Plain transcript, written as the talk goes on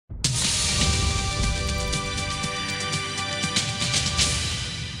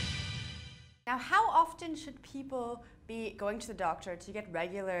Now, how often should people be going to the doctor to get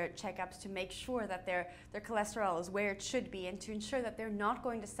regular checkups to make sure that their cholesterol is where it should be and to ensure that they're not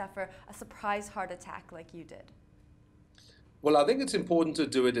going to suffer a surprise heart attack like you did? Well, I think it's important to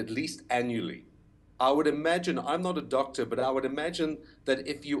do it at least annually. I would imagine, I'm not a doctor, but I would imagine that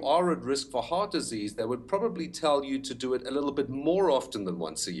if you are at risk for heart disease, they would probably tell you to do it a little bit more often than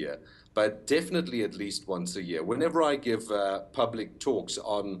once a year, but definitely at least once a year. Whenever I give public talks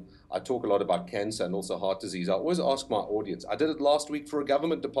I talk a lot about cancer and also heart disease, I always ask my audience. I did it last week for a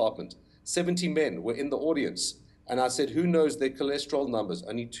government department. 70 men were in the audience, and I said, who knows their cholesterol numbers?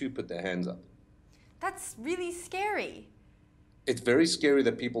 Only 2 put their hands up. That's really scary. It's very scary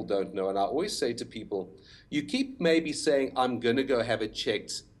that people don't know. And I always say to people, you keep maybe saying, I'm going to go have it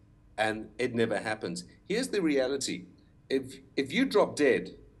checked, and it never happens. Here's the reality. If you drop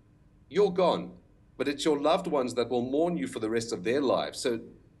dead, you're gone. But it's your loved ones that will mourn you for the rest of their lives. So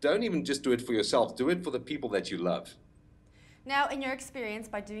don't even just do it for yourself. Do it for the people that you love. Now, in your experience,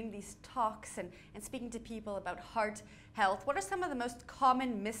 by doing these talks and speaking to people about heart health, what are some of the most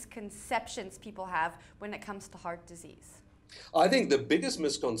common misconceptions people have when it comes to heart disease? I think the biggest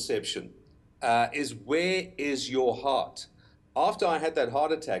misconception is, where is your heart? After I had that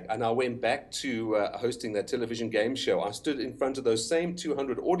heart attack and I went back to hosting that television game show, I stood in front of those same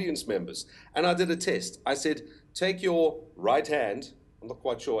 200 audience members and I did a test. I said, take your right hand. I'm not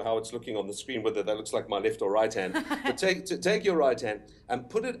quite sure how it's looking on the screen, whether that looks like my left or right hand. But take your right hand and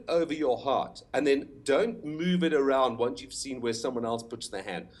put it over your heart. And then don't move it around once you've seen where someone else puts their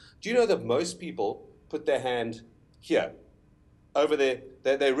hand. Do you know that most people put their hand here? Over there,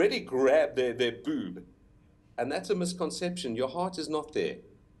 they already grab their boob. And that's a misconception. Your heart is not there.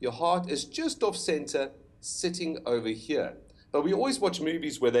 Your heart is just off center, sitting over here. But we always watch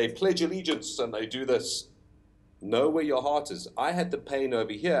movies where they pledge allegiance and they do this. Know where your heart is. I had the pain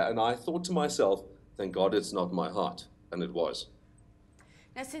over here and I thought to myself, thank God it's not my heart. And it was.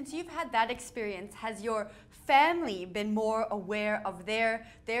 Now, since you've had that experience, has your family been more aware of their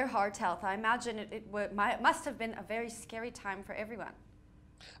heart health? I imagine it must have been a very scary time for everyone.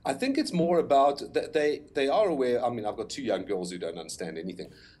 I think it's more about that they are aware. I mean, I've got 2 young girls who don't understand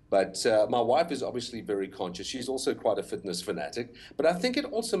anything. But my wife is obviously very conscious. She's also quite a fitness fanatic. But I think it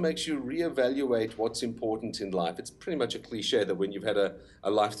also makes you reevaluate what's important in life. It's pretty much a cliche that when you've had a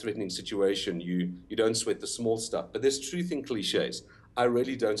life-threatening situation, you don't sweat the small stuff. But there's truth in cliches. I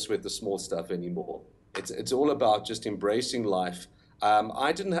really don't sweat the small stuff anymore. It's all about just embracing life.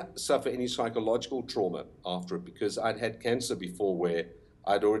 I didn't suffer any psychological trauma after it because I'd had cancer before where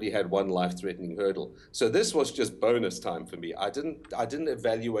I'd already had one life-threatening hurdle. So this was just bonus time for me. I didn't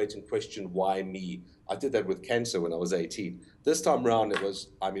evaluate and question why me. I did that with cancer when I was 18. This time around it was,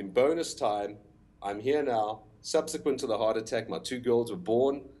 I'm in bonus time. I'm here now. Subsequent to the heart attack, my 2 girls were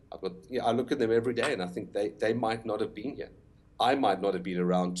born. I look at them every day and I think they might not have been here. I might not have been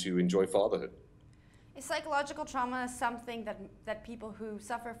around to enjoy fatherhood. Is psychological trauma something that people who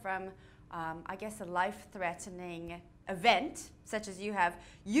suffer from, I guess, a life-threatening event, such as you have,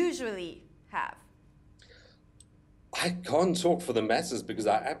 usually have? I can't talk for the masses because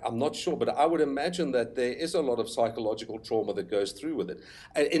I'm not sure, but I would imagine that there is a lot of psychological trauma that goes through with it.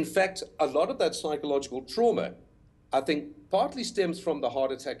 In fact, a lot of that psychological trauma, I think, partly stems from the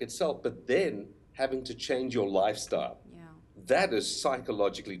heart attack itself, but then having to change your lifestyle. That is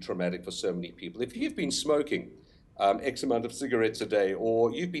psychologically traumatic for so many people. If you've been smoking X amount of cigarettes a day,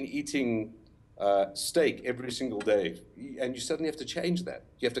 or you've been eating steak every single day, and you suddenly have to change that.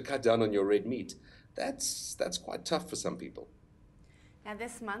 You have to cut down on your red meat. That's quite tough for some people. Now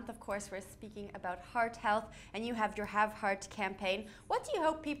this month, of course, we're speaking about heart health, and you have your Have Heart campaign. What do you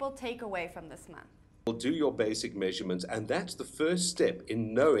hope people take away from this month? Do your basic measurements, and that's the first step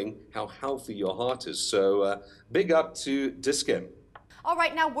in knowing how healthy your heart is. So big up to Dis-Chem. All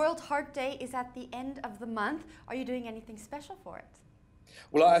right, now World Heart Day is at the end of the month. Are you doing anything special for it?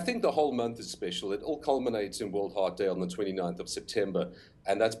 Well, I think the whole month is special. It all culminates in World Heart Day on the 29th of September,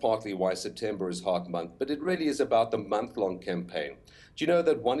 and that's partly why September is Heart Month. But it really is about the month-long campaign. Do you know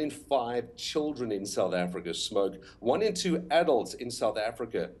that 1 in 5 children in South Africa smoke? 1 in 2 adults in South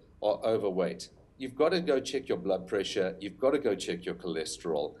Africa are overweight. You've got to go check your blood pressure, you've got to go check your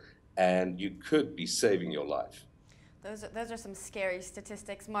cholesterol, and you could be saving your life. Those are some scary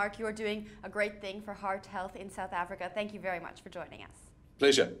statistics. Mark, you are doing a great thing for heart health in South Africa. Thank you very much for joining us.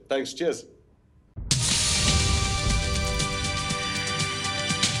 Pleasure. Thanks. Cheers.